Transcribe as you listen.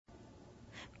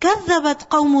كَذَّبَتْ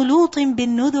قَوْمُ لُوطٍ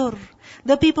بِالنُّذُرِ.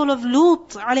 The people of Lut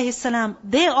alayhi salam,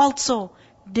 they also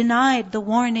denied the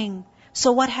warning.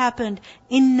 So what happened?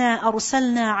 إِنَّا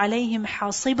أَرْسَلْنَا عَلَيْهِمْ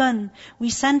حَاصِبًا. We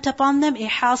sent upon them a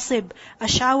hasib, a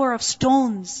shower of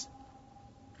stones.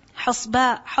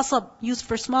 Hasba, hasab, used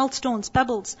for small stones,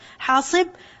 pebbles. Hasib,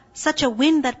 such a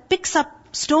wind that picks up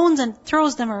stones and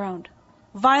throws them around.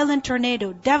 Violent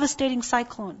tornado, devastating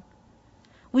cyclone.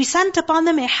 We sent upon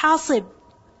them a hasib.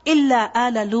 إِلَّا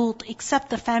آلَ لُوطٍ. Except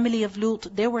the family of Lut,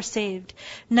 they were saved.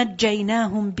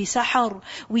 نَجَّيْنَاهُمْ بِسَحَرٍ.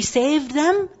 We saved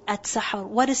them at sahar.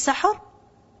 What is sahar?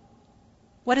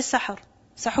 What is sahar?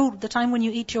 Sahur, the time when you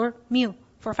eat your meal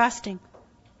for fasting.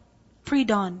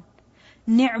 Pre-dawn.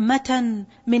 نِعْمَةً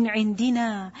مِنْ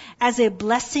عِنْدِنَا. As a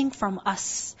blessing from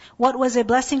us. What was a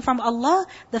blessing from Allah?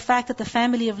 The fact that the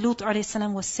family of Lut a.s.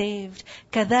 was saved.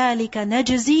 كَذَلِكَ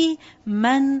نَجْزِي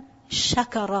مَنْ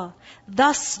shakara.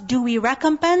 Thus do we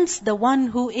recompense the one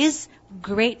who is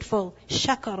grateful.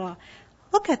 Shakara.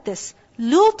 Look at this.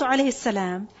 Lut alayhi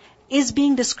salam is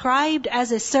being described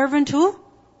as a servant who?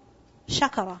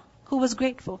 Shakara. Who was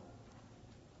grateful.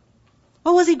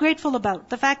 What was he grateful about?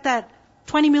 The fact that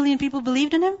 20 million people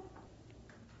believed in him?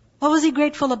 What was he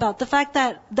grateful about? The fact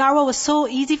that da'wah was so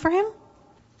easy for him?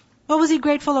 What was he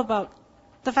grateful about?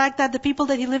 The fact that the people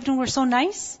that he lived in were so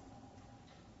nice?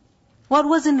 What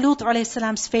was in Lut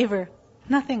a.s. favor?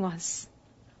 Nothing was.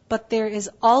 But there is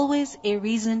always a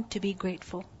reason to be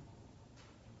grateful.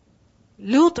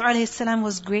 Lut a.s.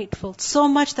 was grateful so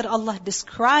much that Allah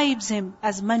describes him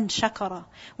as man shakara.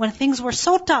 When things were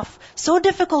so tough, so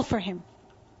difficult for him.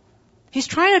 He's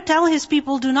trying to tell his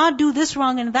people, do not do this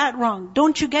wrong and that wrong.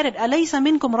 Don't you get it? أَلَيْسَ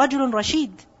مِنْكُمْ رَجُلٌ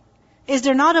رَشِيدٌ. Is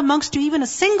there not amongst you even a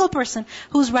single person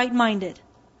who's right-minded?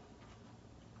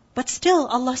 But still,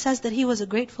 Allah says that he was a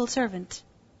grateful servant.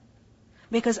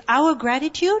 Because our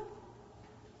gratitude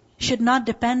should not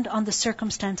depend on the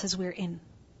circumstances we're in.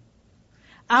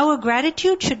 Our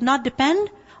gratitude should not depend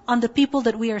on the people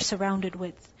that we are surrounded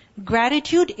with.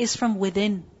 Gratitude is from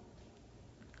within.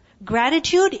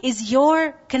 Gratitude is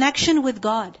your connection with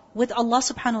God, with Allah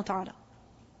subhanahu wa ta'ala.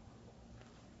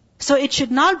 So it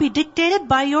should not be dictated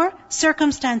by your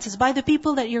circumstances, by the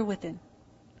people that you're within.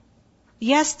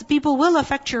 Yes, the people will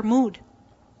affect your mood.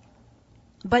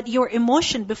 But your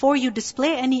emotion, before you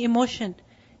display any emotion,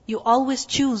 you always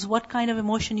choose what kind of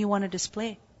emotion you want to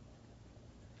display.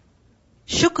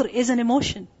 Shukr is an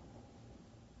emotion.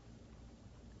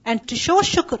 And to show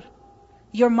shukr,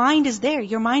 your mind is there,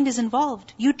 your mind is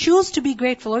involved. You choose to be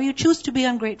grateful or you choose to be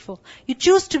ungrateful. You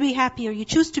choose to be happy or you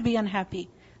choose to be unhappy.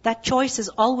 That choice is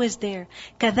always there.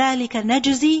 كَذَلِكَ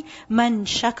نَجْزِي مَنْ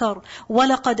شَكَرْ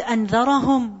وَلَقَدْ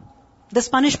أَنذَرَهُمْ. This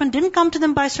punishment didn't come to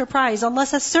them by surprise. Allah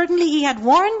says, certainly He had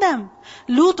warned them.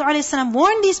 Lut a.s.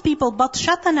 warned these people,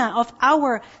 batshatana, of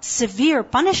our severe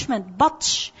punishment.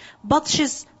 Batsh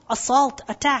is assault,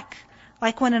 attack.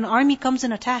 Like when an army comes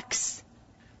and attacks.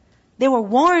 They were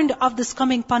warned of this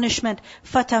coming punishment.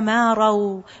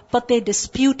 فَتَمَارَوْا. But they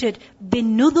disputed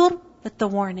بِالنُّذُرِ, with the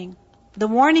warning. The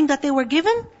warning that they were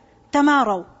given,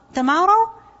 تَمَارَوْا. تَمَارَوْا,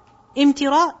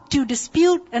 imtira, to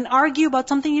dispute and argue about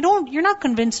something you're not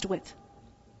convinced with.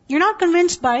 You're not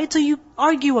convinced by it, so you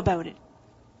argue about it.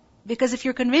 Because if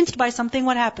you're convinced by something,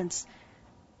 what happens?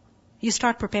 You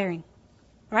start preparing.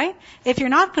 Right? If you're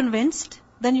not convinced,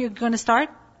 then you're going to start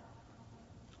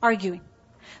arguing.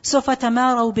 So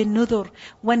فَتَمَارَوْا بِالنُّذُرِ.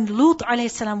 When Lut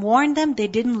a.s. warned them, they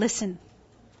didn't listen.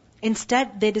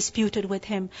 Instead, they disputed with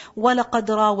him. وَلَقَدْ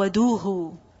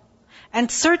رَاوَدُوهُ. And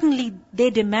certainly they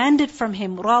demanded from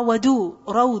him. Rawadu,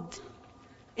 rawd.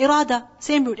 Irada,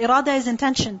 same root. Irada is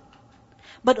intention.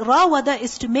 But rawada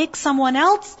is to make someone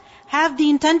else have the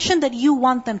intention that you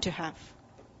want them to have.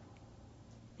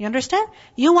 You understand?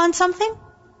 You want something,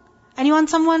 and you want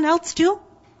someone else to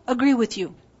agree with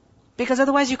you. Because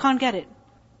otherwise you can't get it.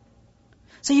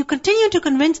 So you continue to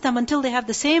convince them until they have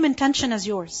the same intention as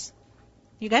yours.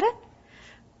 You get it?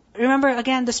 Remember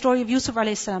again the story of Yusuf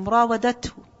alayhi salam.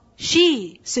 Rawadatu.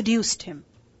 She seduced him.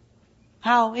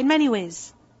 How? In many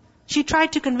ways. She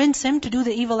tried to convince him to do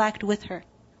the evil act with her.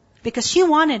 Because she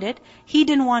wanted it, he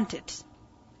didn't want it.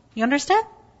 You understand?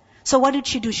 So what did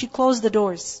she do? She closed the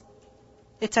doors.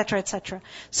 Etc., etc.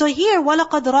 So here,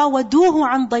 وَلَقَدْ رَاوَدُوهُ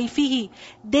عَنْ ضَيْفِهِ.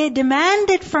 They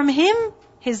demanded from him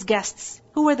his guests.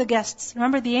 Who were the guests?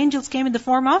 Remember, the angels came in the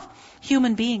form of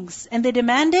human beings. And they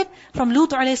demanded from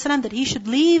Lut a.s. that he should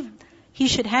leave, he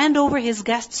should hand over his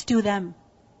guests to them.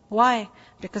 Why?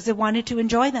 Because they wanted to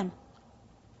enjoy them.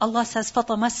 Allah says,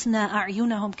 فَطَمَسْنَا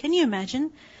أَعْيُنَهُمْ. Can you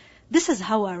imagine? This is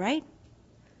hawa, right?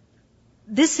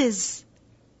 This is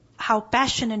how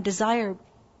passion and desire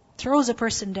throws a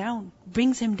person down,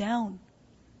 brings him down.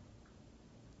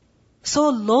 So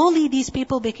lowly these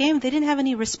people became, they didn't have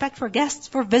any respect for guests,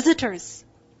 for visitors.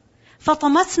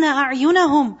 فَطَمَسْنَا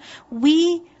أَعْيُنَهُمْ.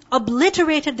 We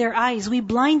obliterated their eyes. We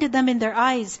blinded them in their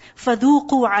eyes.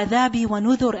 فَذُوقُوا عَذَابِي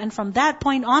وَنُذُرْ. And from that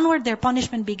point onward, their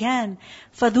punishment began.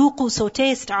 فَذُوقُوا, so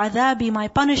taste, عَذَابِي, my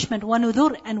punishment,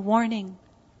 وَنُذُرْ, and warning.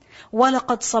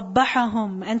 وَلَقَدْ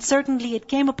صَبَّحَهُمْ. And certainly it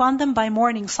came upon them by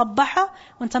morning. صَبَّحَ,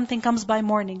 when something comes by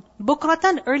morning.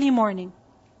 بُكْرَةً, early morning.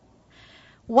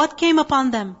 What came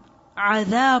upon them?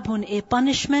 عَذَابٌ, a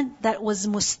punishment that was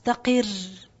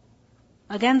مُسْتَقِرٌ.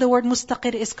 Again, the word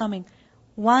mustaqir is coming.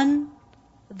 One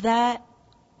that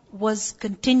was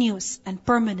continuous and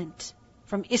permanent.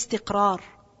 From istiqrar.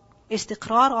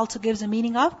 Istiqrar also gives a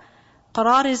meaning of,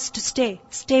 qarar is to stay,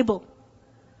 stable.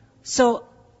 So,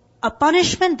 a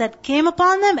punishment that came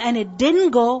upon them and it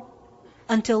didn't go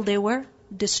until they were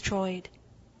destroyed.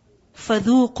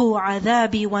 فَذُوقُوا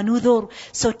عَذَابِي وَنُذُرْ.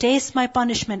 So taste my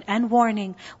punishment and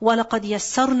warning. وَلَقَدْ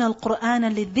يَسَّرْنَا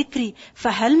الْقُرْآنَ لِلذِّكْرِ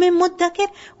فَهَلْ مِن مُدَّكِرٍ.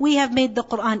 We have made the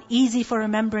Qur'an easy for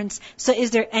remembrance. So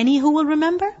is there any who will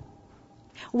remember?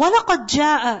 وَلَقَدْ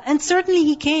جَاءَ. And certainly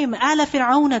he came. آلَ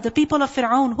فِرْعَوْنَ. The people of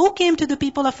Fir'aun. Who came to the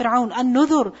people of Fir'aun?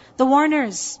 النُّذُرْ. The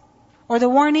warners. Or the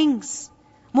warnings.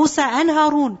 Musa and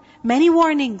Harun. Many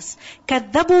warnings.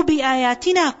 كَذَّبُوا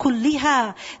بِآيَاتِنَا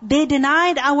كُلِّهَا. They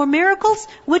denied our miracles.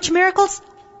 Which miracles?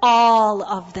 All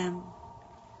of them.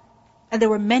 And there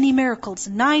were many miracles.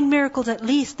 9 miracles at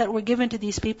least that were given to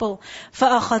these people.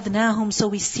 فَأَخَذْنَاهُمْ. So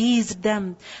we seized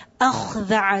them. أَخْذَ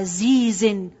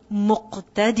عَزِيزٍ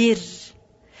مُقْتَدِرٍ.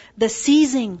 The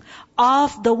seizing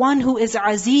of the one who is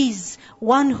aziz,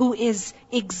 one who is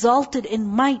exalted in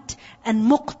might, and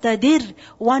muqtadir,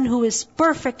 one who is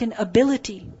perfect in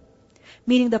ability.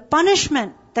 Meaning the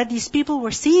punishment that these people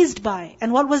were seized by.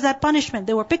 And what was that punishment?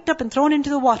 They were picked up and thrown into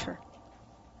the water.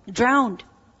 Drowned.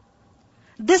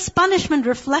 This punishment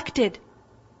reflected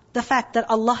the fact that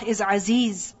Allah is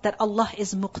aziz, that Allah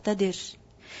is muqtadir.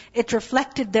 It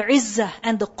reflected the izzah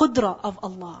and the qudra of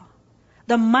Allah.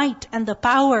 The might and the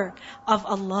power of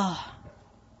Allah.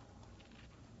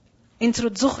 In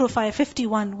Surah Zukhruf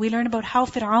 51, we learn about how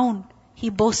Fir'aun, he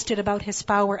boasted about his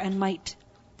power and might.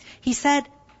 He said,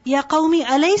 يَا قَوْمِ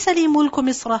أَلَيْسَ لِي مُلْكُ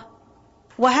مِصْرَ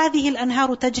وَهَذِهِ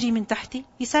الْأَنْهَارُ تَجْرِي مِنْ تَحْتِي.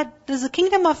 He said, does the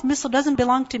kingdom of Misr doesn't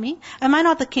belong to me? Am I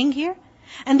not the king here?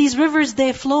 And these rivers,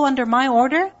 they flow under my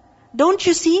order? Don't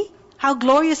you see how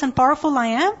glorious and powerful I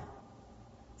am?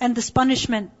 And this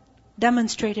punishment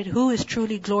demonstrated who is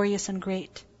truly glorious and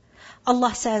great.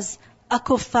 Allah says,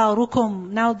 أَكُفَّارُكُمْ.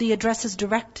 Now the address is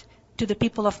direct to the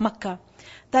people of Makkah.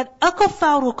 That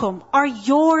أَكُفَّارُكُمْ are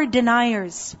your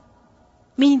deniers.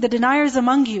 Meaning the deniers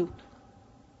among you.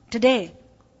 Today.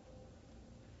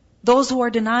 Those who are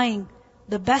denying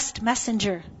the best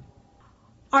messenger.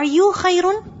 Are you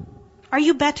khayrun? Are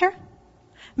you better?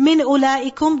 Min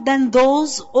ulaikum, than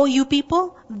those, O you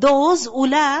people. Those,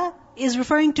 ula, is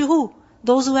referring to who?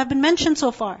 Those who have been mentioned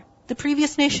so far. The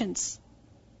previous nations.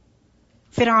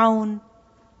 Fir'aun,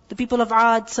 the people of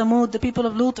Ad, Samud, the people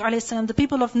of Lut alayhi salam, the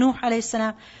people of Nuh alayhi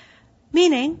salam.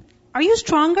 Meaning, are you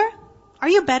stronger? Are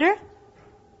you better?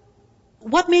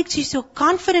 What makes you so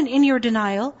confident in your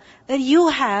denial that you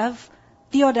have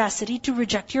the audacity to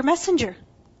reject your messenger?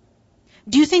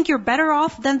 Do you think you're better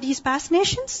off than these past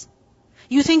nations?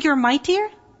 You think you're mightier?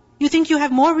 You think you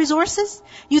have more resources?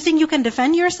 You think you can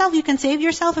defend yourself? You can save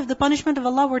yourself if the punishment of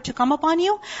Allah were to come upon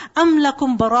you? أَمْ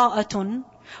لَكُمْ بَرَاءَةٌ.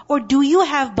 Or do you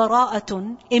have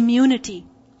bara'atun, immunity,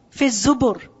 fi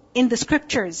zubur, in the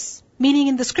scriptures? Meaning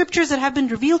in the scriptures that have been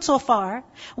revealed so far,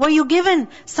 were you given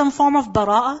some form of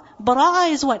bara'a?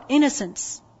 Bara'a is what?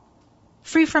 Innocence.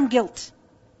 Free from guilt.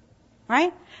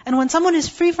 Right? And when someone is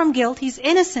free from guilt, he's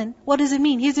innocent, what does it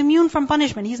mean? He's immune from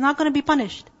punishment. He's not going to be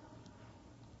punished.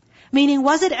 Meaning,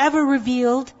 was it ever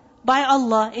revealed by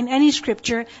Allah in any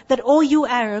scripture that, oh you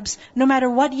Arabs, no matter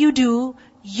what you do,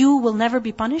 you will never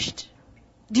be punished?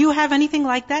 Do you have anything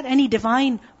like that? Any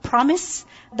divine promise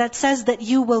that says that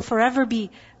you will forever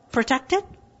be protected?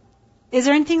 Is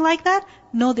there anything like that?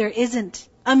 No, there isn't.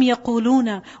 أَمْ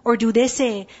يَقُولُونَ. Or do they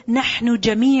say, نَحْنُ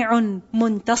جَمِيعٌ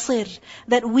مُنْتَصِرٌ.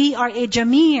 That we are a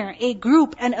jamir, a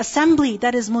group, an assembly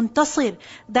that is muntasir,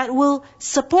 that will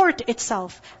support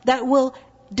itself, that will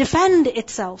defend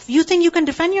itself. You think you can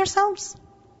defend yourselves?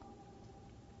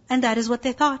 And that is what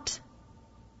they thought.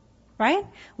 Right?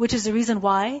 Which is the reason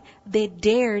why they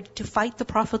dared to fight the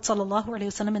Prophet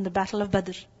ﷺ in the Battle of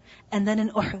Badr. And then in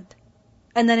Uhud.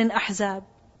 And then in Ahzab.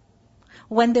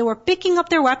 When they were picking up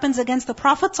their weapons against the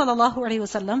Prophet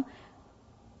ﷺ,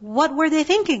 what were they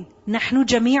thinking? نَحْنُ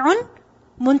جَمِيعٌ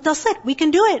مُنْتَصِرٌ. We can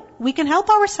do it. We can help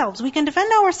ourselves. We can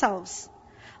defend ourselves.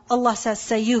 Allah says,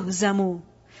 سَيُهْزَمُ.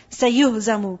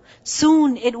 سَيُهْزَمُ.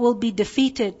 Soon it will be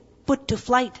defeated, put to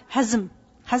flight. Hazm.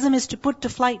 Hazm is to put to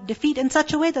flight, defeat in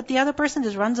such a way that the other person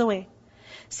just runs away.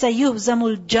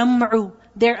 سَيُهْزَمُ الْجَمْعُ.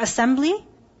 Their assembly,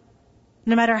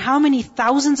 no matter how many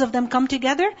thousands of them come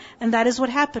together, and that is what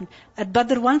happened. At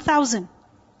Badr 1,000.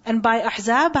 And by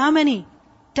Ahzab, how many?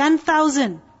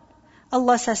 10,000.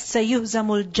 Allah says,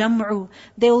 سَيُهْزَمُ الْجَمْعُ.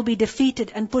 They will be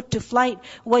defeated and put to flight.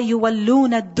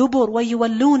 وَيُوَلُّونَ الدُّبُرُ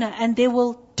وَيُوَلُّونَ. And they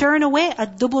will turn away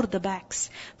at dubur, the backs.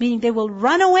 Meaning they will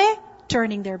run away,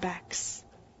 turning their backs.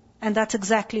 And that's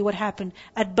exactly what happened.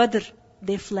 At Badr,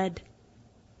 they fled.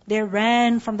 They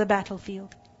ran from the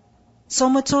battlefield. So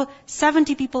much so,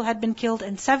 70 people had been killed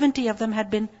and 70 of them had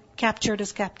been captured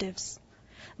as captives.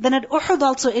 Then at Uhud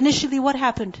also, initially what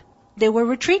happened? They were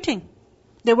retreating.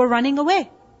 They were running away.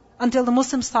 Until the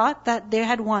Muslims thought that they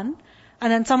had won.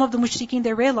 And then some of the mushrikeen,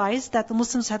 they realized that the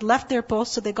Muslims had left their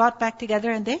post, so they got back together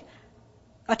and they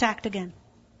attacked again.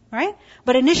 Right?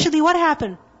 But initially what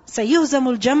happened?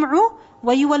 سَيُهْزَمُ الْجَمْعُ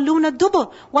وَيُوَلُّونَ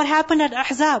الدُّبُرُ. What happened at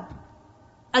Ahzab?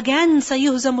 Again,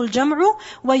 سَيُهْزَمُ الْجَمْعُ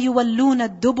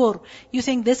وَيُوَلُّونَ الدُّبُرُ. You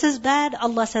think this is bad?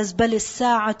 Allah says, بَلِ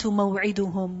السَّاعَةُ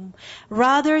مَوْعِدُهُمْ.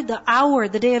 Rather, the hour,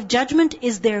 the day of judgment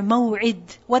is their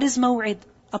maw'id. What is maw'id?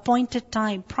 Appointed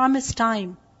time, promised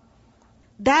time.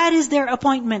 That is their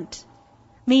appointment.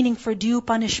 Meaning for due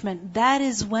punishment. That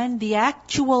is when the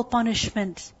actual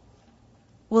punishment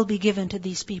will be given to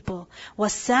these people.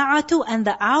 وَالسَّاعَةُ. And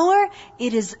the hour,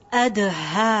 it is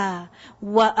أَدْهَا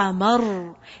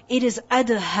وَأَمَرُّ. It is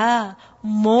أَدْهَا,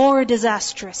 more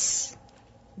disastrous.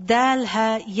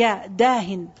 دَالْهَا يَا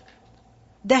دَاهٍ.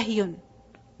 Dahyun.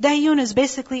 Dahyun is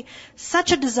basically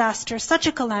such a disaster, such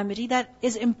a calamity that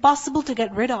is impossible to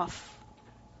get rid of.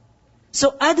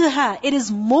 So adha, it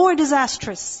is more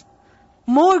disastrous,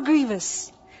 more grievous.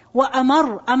 Wa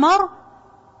amar, amar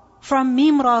from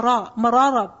mim rara,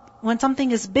 marara, when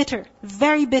something is bitter,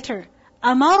 very bitter.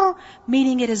 Amar,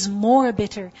 meaning it is more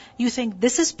bitter. You think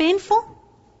this is painful?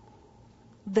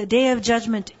 The day of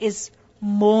judgment is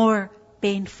more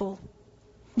painful.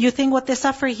 You think what they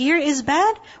suffer here is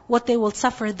bad? What they will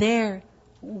suffer there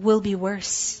will be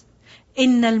worse.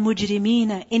 Innal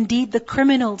mujrimina, indeed the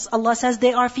criminals, Allah says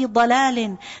they are fi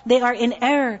dalalin, they are in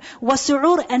error,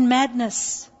 wasu'ur, and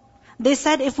madness. They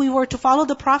said if we were to follow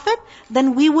the Prophet,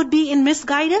 then we would be in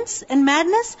misguidance and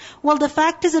madness. Well, the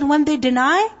fact is that when they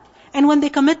deny and when they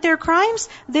commit their crimes,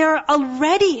 they are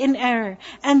already in error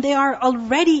and they are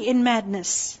already in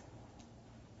madness.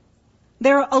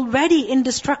 They are already in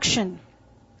destruction.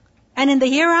 And in the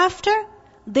hereafter,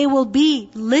 they will be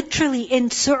literally in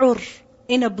su'ur,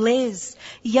 in a blaze.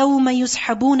 يَوْمَ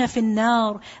يُسْحَبُونَ فِي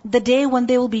النَّارِ. The day when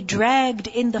they will be dragged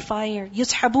in the fire.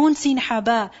 يُسْحَبُونَ sin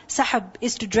haba. Sahab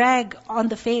is to drag on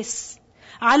the face.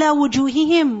 عَلَى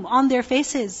وُجُوهِهِمْ, on their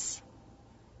faces.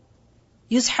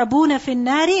 يُسْحَبُونَ فِي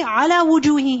النَّارِ عَلَى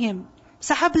وُجُوهِهِمْ.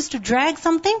 Sahab is to drag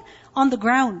something on the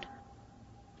ground.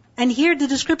 And here the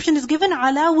description is given,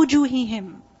 عَلَى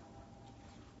وُجُوهِهِمْ.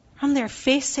 On their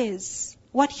faces.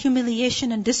 What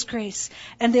humiliation and disgrace.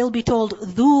 And they'll be told,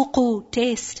 ذُوقُوا,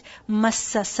 taste,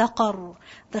 مَسَّ سَقَرُ,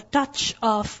 the touch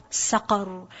of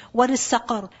saqar. What is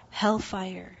saqar?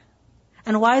 Hellfire.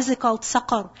 And why is it called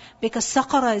saqar? Because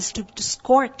saqara is to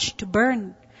scorch, to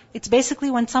burn. It's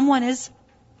basically when someone is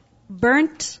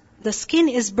burnt, the skin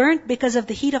is burnt because of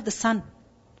the heat of the sun.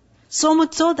 So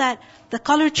much so that the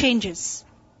color changes.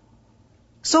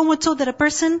 So much so that a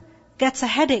person gets a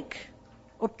headache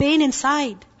or pain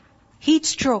inside. Heat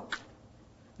stroke.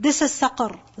 This is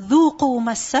saqar. ذُوقُوا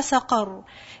مَسَّ سَقَرُ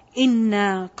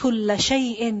إِنَّا كُلَّ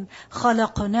شَيْءٍ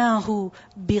خَلَقْنَاهُ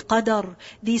بِقَدَرٍ.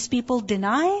 These people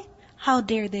deny? How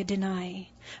dare they deny?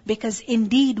 Because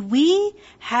indeed we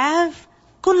have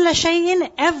كُلَّ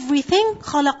شَيْءٍ, everything,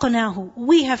 خَلَقْنَاهُ.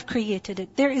 We have created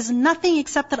it. There is nothing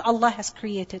except that Allah has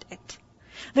created it.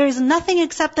 There is nothing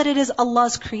except that it is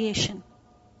Allah's creation.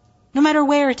 No matter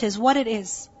where it is, what it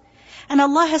is. And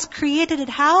Allah has created it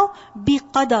how?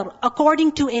 Biqadar,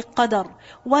 according to a qadar.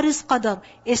 What is qadar?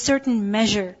 A certain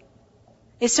measure,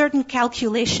 a certain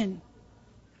calculation.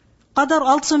 Qadar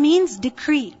also means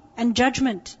decree and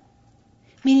judgment.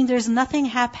 Meaning there's nothing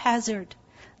haphazard.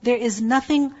 There is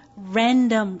nothing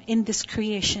random in this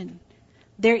creation.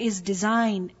 There is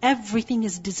design. Everything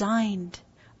is designed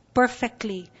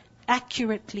perfectly,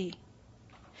 accurately.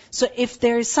 So if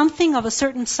there is something of a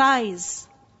certain size,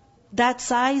 that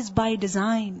size by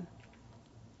design,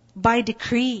 by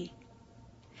decree.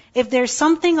 If there's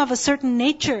something of a certain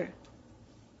nature,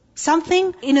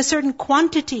 something in a certain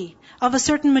quantity, of a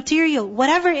certain material,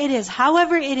 whatever it is,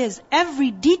 however it is,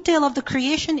 every detail of the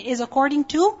creation is according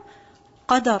to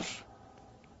qadar.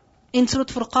 In Surah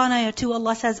Furqan ayah 2,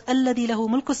 Allah says, الَّذِي لَهُ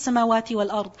مُلْكُ السَّمَاوَاتِ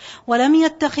وَالْأَرْضِ وَلَمْ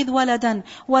يَتَّخِذْ وَلَدًا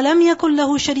وَلَمْ يَكُنْ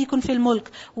لَهُ شَرِيكٌ فِي الْمُلْكِ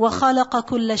وَخَلَقَ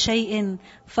كُلَّ شَيْءٍ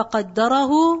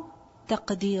فَقَدَّرَهُ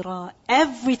تَقْدِيرًا.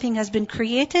 Everything has been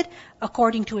created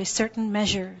according to a certain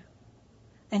measure.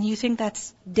 And you think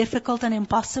that's difficult and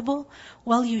impossible?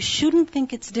 Well, you shouldn't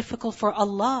think it's difficult for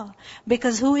Allah.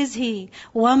 Because who is He?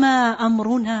 وَمَا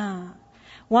أَمْرُنَا.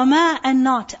 وَمَا and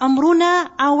not. أَمْرُنَا,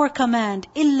 our command.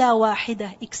 إِلَّا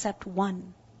وَاحِدَةً, except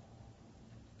one.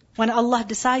 When Allah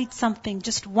decides something,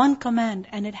 just one command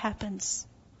and it happens.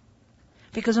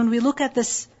 Because when we look at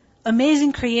this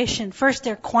amazing creation, first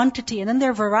their quantity and then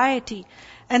their variety,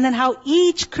 and then how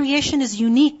each creation is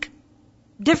unique,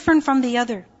 different from the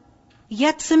other,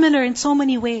 yet similar in so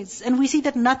many ways. And we see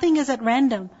that nothing is at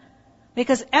random.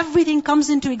 Because everything comes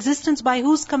into existence by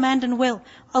whose command and will?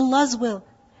 Allah's will.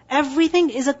 Everything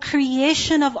is a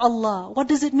creation of Allah. What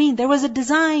does it mean? There was a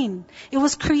design. It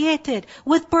was created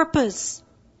with purpose.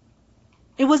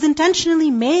 It was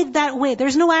intentionally made that way.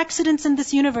 There's no accidents in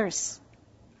this universe.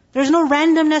 There's no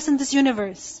randomness in this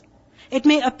universe. It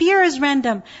may appear as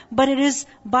random, but it is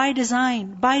by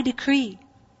design, by decree.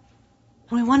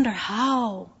 We wonder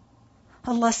how.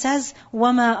 Allah says,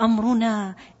 وَمَا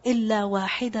أَمْرُنَا إِلَّا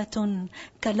وَاحِدَةٌ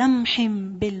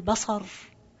كَلَمْحٍ بِالْبَصَرِ.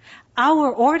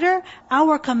 Our order,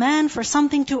 our command for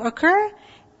something to occur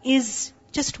is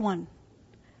just one.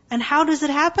 And how does it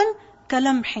happen?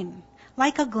 كَلَمْحٍ,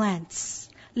 like a glance.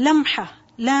 لَمْحَ,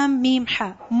 lam, mim,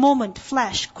 ha, moment,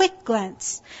 flash, quick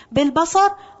glance.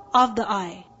 بِالْبَصَرِ, of the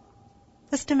eye.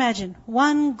 Just imagine,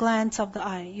 one glance of the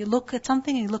eye. You look at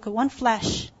something and you look at one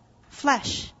flash.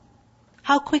 Flash.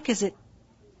 How quick is it?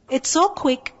 It's so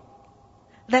quick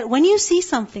that when you see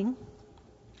something,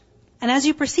 and as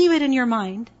you perceive it in your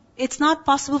mind, it's not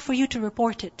possible for you to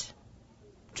report it.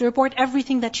 To report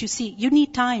everything that you see. You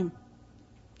need time.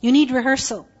 You need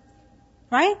rehearsal.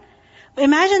 Right?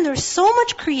 Imagine there's so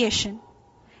much creation,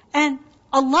 and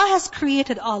Allah has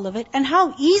created all of it, and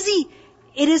how easy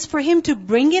it is for Him to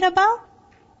bring it about.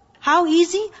 How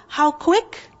easy, how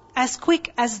quick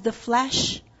as the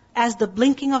flash, as the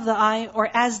blinking of the eye, or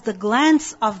as the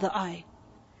glance of the eye.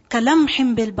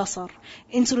 كَلَمْحٍ بِالْبَصَرِ.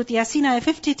 In Surah Yasin, ayah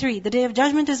 53, the Day of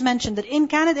Judgment is mentioned that إِن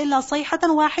كَانَتْ إِلَّا صَيْحَةً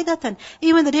وَاحِدَةً.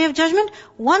 Even the Day of Judgment,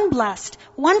 one blast,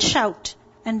 one shout,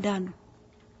 and done.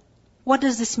 What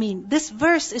does this mean? This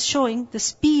verse is showing the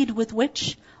speed with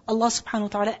which Allah subhanahu wa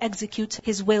ta'ala executes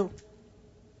His will.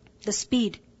 The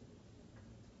speed.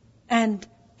 And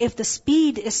if the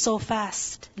speed is so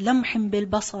fast, لَمْحٍ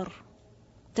بِالْبَصَرِ,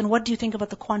 then what do you think about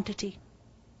the quantity?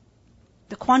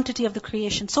 The quantity of the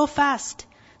creation. So fast.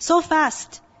 So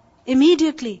fast.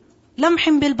 Immediately.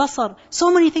 لَمْحٍ بِالْبَصَرِ.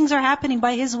 So many things are happening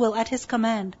by His will, at His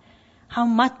command. How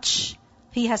much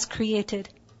He has created.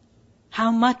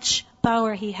 How much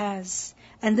power He has.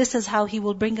 And this is how He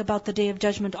will bring about the Day of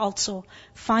Judgment also.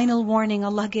 Final warning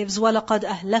Allah gives, وَلَقَدْ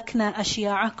أَهْلَكْنَا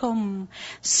أَشْيَاعَكُمْ.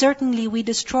 Certainly we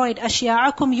destroyed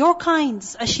أَشْيَاعَكُمْ, your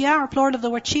kinds. أشياع, plural of the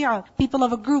word shia, people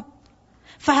of a group.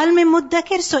 فَهَلْ مِن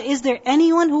مُدَّكِرٍ. So is there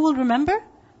anyone who will remember?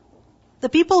 The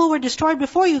people who were destroyed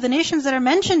before you, the nations that are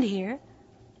mentioned here,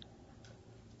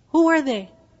 who are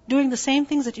they? Doing the same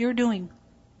things that you're doing.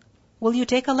 Will you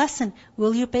take a lesson?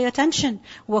 Will you pay attention?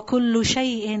 وَكُلُّ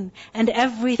شَيْءٍ. And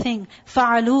everything.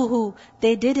 فَعَلُوهُ.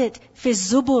 They did it. فِي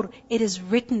الزُّبُرِ. It is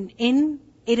written in,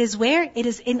 it is where? It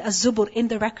is in a zubur, in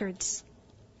the records.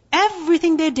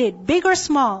 Everything they did, big or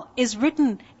small, is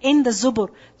written in the zubur.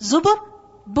 Zubur,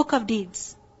 book of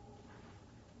deeds.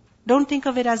 Don't think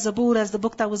of it as Zabur, as the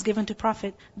book that was given to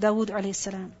Prophet Dawood alayhi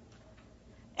salam.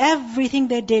 Everything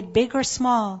they did, big or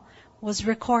small, was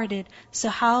recorded. So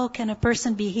how can a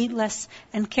person be heedless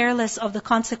and careless of the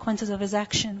consequences of his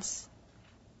actions?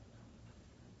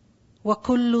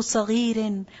 وَكُلُّ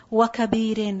صَغِيرٍ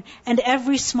وَكَبِيرٍ. And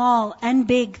every small and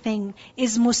big thing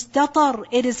is mustatar,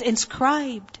 it is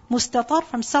inscribed. Mustatar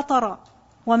from satara.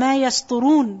 وَمَا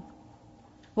يَسْطُرُونَ.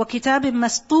 وَكِتَابٍ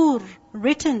مَسْطُورٍ.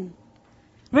 Written.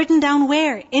 Written down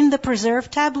where? In the preserved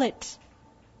tablet.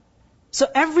 So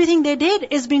everything they did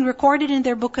is being recorded in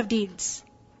their book of deeds.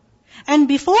 And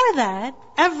before that,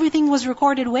 everything was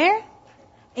recorded where?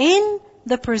 In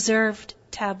the preserved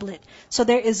tablet. So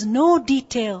there is no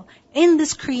detail in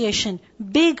this creation,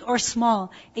 big or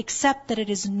small, except that it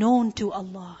is known to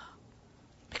Allah.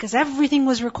 Because everything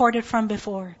was recorded from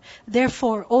before.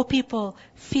 Therefore, O people,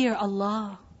 fear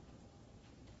Allah.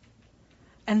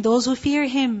 And those who fear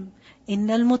Him, إِنَّ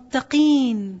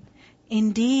الْمُتَّقِينَ.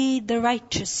 Indeed, the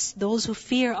righteous, those who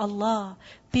fear Allah,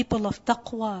 people of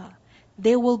taqwa,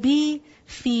 they will be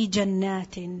fi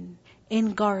jannatin,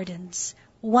 in gardens,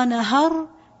 وَنَهَرٍ,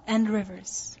 and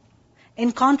rivers.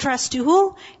 In contrast to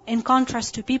who? In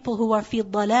contrast to people who are fi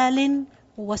dalalin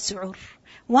wa su'ur.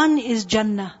 One is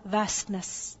Jannah,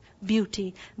 vastness,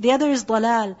 beauty. The other is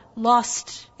dalal,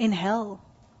 lost in hell.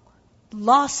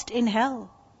 Lost in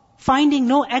hell. Finding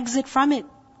no exit from it.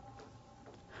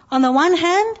 On the one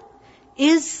hand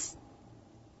is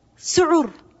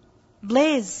su'ur,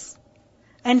 blaze.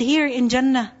 And here in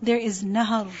Jannah there is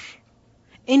nahar.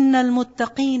 Innal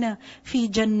muttaqina fi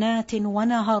jannatin wa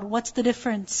nahar. What's the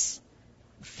difference?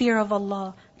 Fear of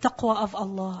Allah, taqwa of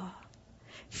Allah.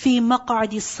 Fi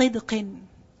maq'adi sidqin.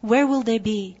 Where will they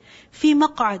be? Fi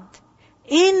maq'ad.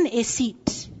 In a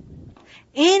seat.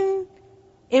 In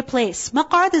a place.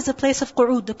 Maq'ad is a place of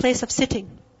qu'ud, the place of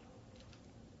sitting.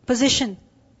 Position.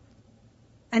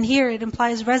 And here it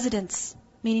implies residence,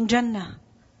 meaning Jannah.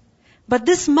 But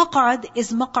this maq'ad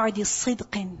is maq'adi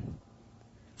sidqin.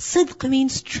 Sidq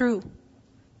means true.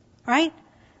 Right?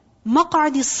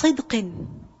 Maq'adi sidqin.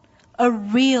 A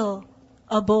real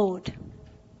abode.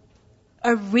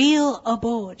 A real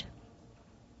abode.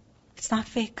 It's not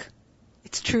fake.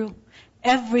 It's true.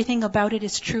 Everything about it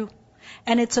is true.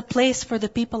 And it's a place for the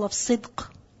people of sidq.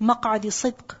 Maq'adi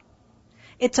sidq.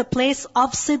 It's a place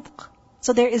of sidq.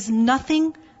 So there is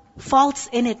nothing false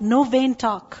in it. No vain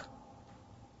talk.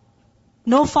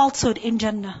 No falsehood in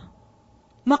Jannah.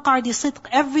 Maq'adi sidq.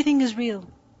 Everything is real.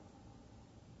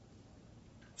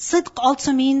 Sidq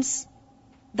also means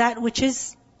that which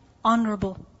is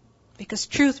honorable. Because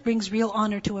truth brings real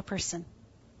honor to a person.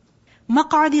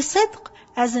 Maq'adi sidq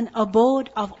as an abode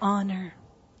of honor.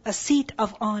 A seat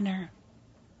of honor.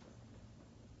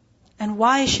 And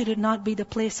why should it not be the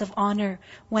place of honor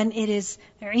when it is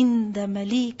عِنْدَ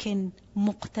مَلِيكٍ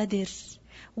مُقْتَدِرٍ?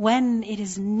 When it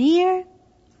is near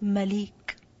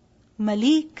Malik.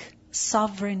 Malik,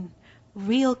 sovereign,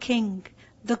 real king,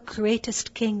 the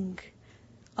greatest king.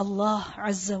 Allah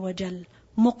Azza wa Jal.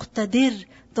 Muqtadir,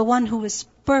 the one who is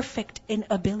perfect in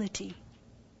ability.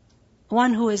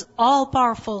 One who is all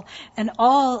powerful and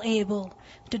all able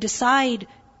to decide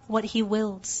what He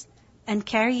wills and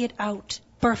carry it out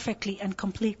perfectly and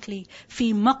completely.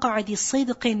 في مقعد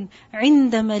صدق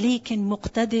عند مليك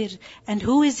مقتدر. And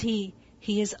who is He?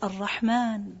 He is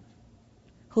Ar-Rahman,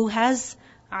 who has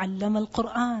علم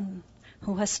القرآن,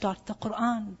 who has taught the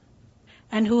Qur'an,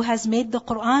 and who has made the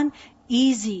Qur'an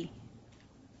easy.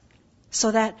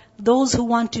 So that those who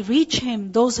want to reach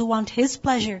Him, those who want His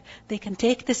pleasure, they can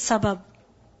take this sabab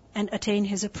and attain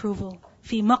His approval.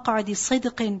 في مقعد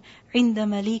صدق عند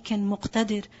مليك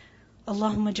مقتدر.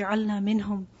 Allahumma ja'alna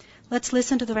minhum. Let's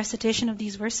listen to the recitation of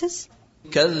these verses.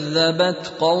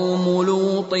 كذبت قوم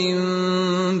لوط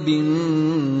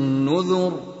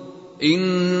بالنذر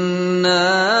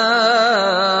إنا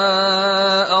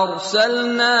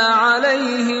أرسلنا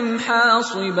عليهم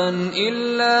حاصبا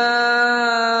إلا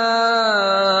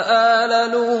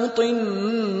آل لوط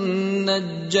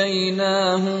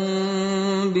نجيناهم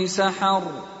بسحر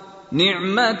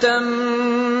نعمة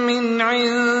من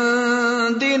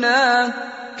عندنا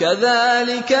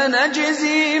كذلك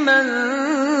نجزي من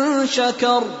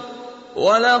شكر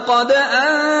ولقد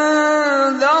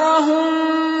أنذرهم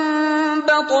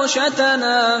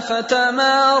بطشتنا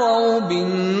فتماروا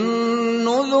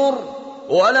بالنذر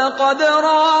ولقد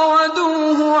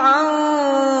راودوه عن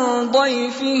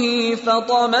ضيفه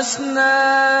فطمسنا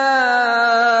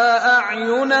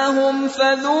أعينهم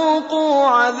فذوقوا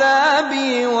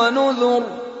عذابي ونذر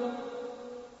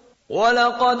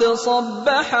ولقد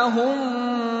صبحهم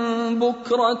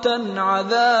بكرة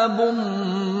عذاب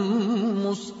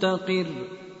مستقر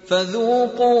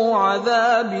فذوقوا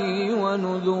عذابي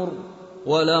ونذر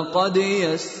ولقد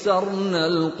يسرنا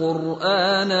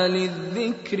القرآن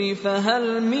للذكر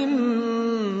فهل من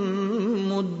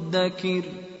مدكر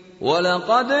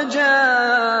ولقد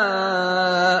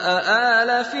جاء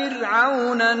آل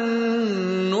فرعون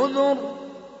النذر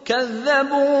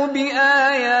كذبوا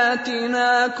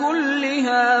بآياتنا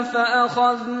كلها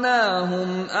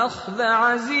فأخذناهم أخذ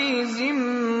عزيز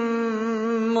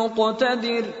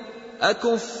مقتدر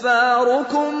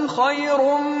أكفاركم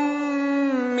خير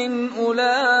من أولئكم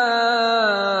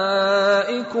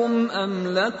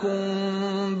أم لكم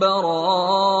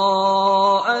براءة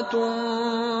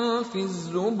في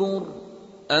الزبر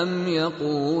أم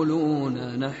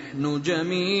يقولون نحن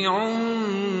جميع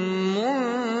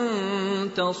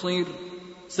منتصر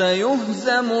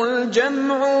سيهزم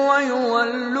الجمع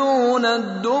ويولون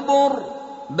الدبر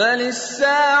بل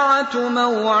الساعة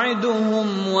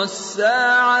موعدهم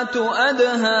والساعة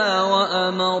أدهى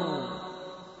وأمر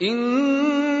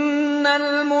إن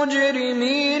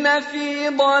المجرمين في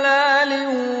ضلال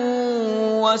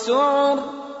وسعر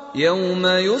يوم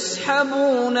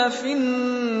يسحبون في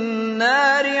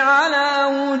النار على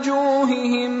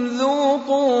وجوههم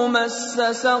ذوقوا مس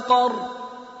سقر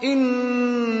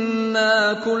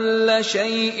إنا كل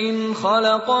شيء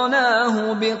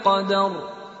خلقناه بقدر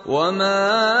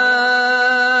وما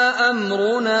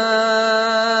أمرنا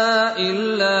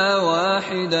إلا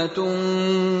واحدة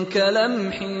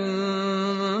كلمح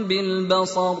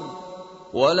بالبصر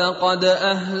ولقد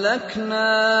أهلكنا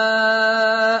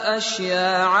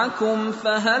أشياعكم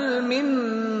فهل من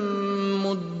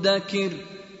مدكر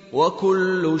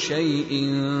وكل شيء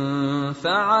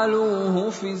فعلوه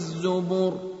في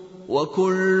الزبر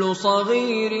وكل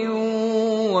صغير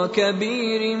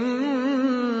وكبير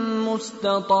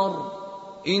مستطر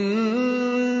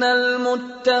إن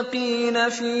المتقين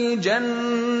في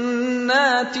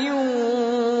جنات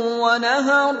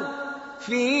ونهر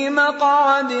في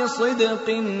مقعد صدق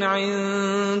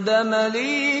عند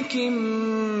مليك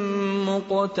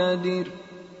مقتدر.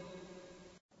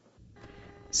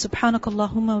 سبحانك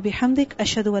اللهم وبحمدك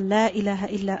أشهد أن لا إله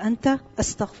إلا أنت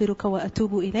أستغفرك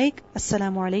وأتوب إليك.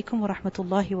 السلام عليكم ورحمة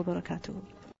الله وبركاته.